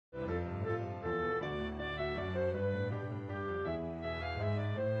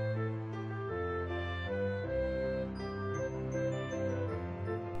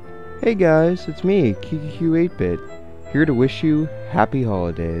Hey guys, it's me, KikiQ8-Bit, here to wish you happy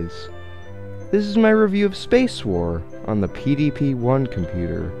holidays. This is my review of Spacewar on the PDP-1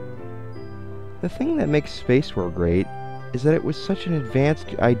 computer. The thing that makes Spacewar great is that it was such an advanced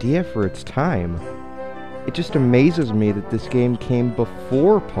idea for its time. It just amazes me that this game came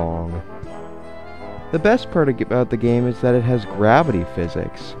before Pong. The best part about the game is that it has gravity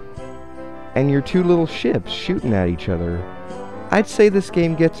physics, and your two little ships shooting at each other. I'd say this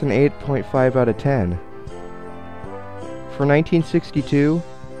game gets an 8.5 out of 10. For 1962,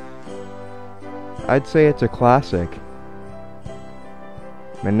 I'd say it's a classic.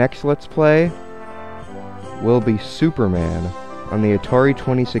 My next Let's Play will be Superman on the Atari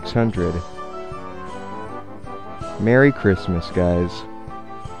 2600. Merry Christmas, guys.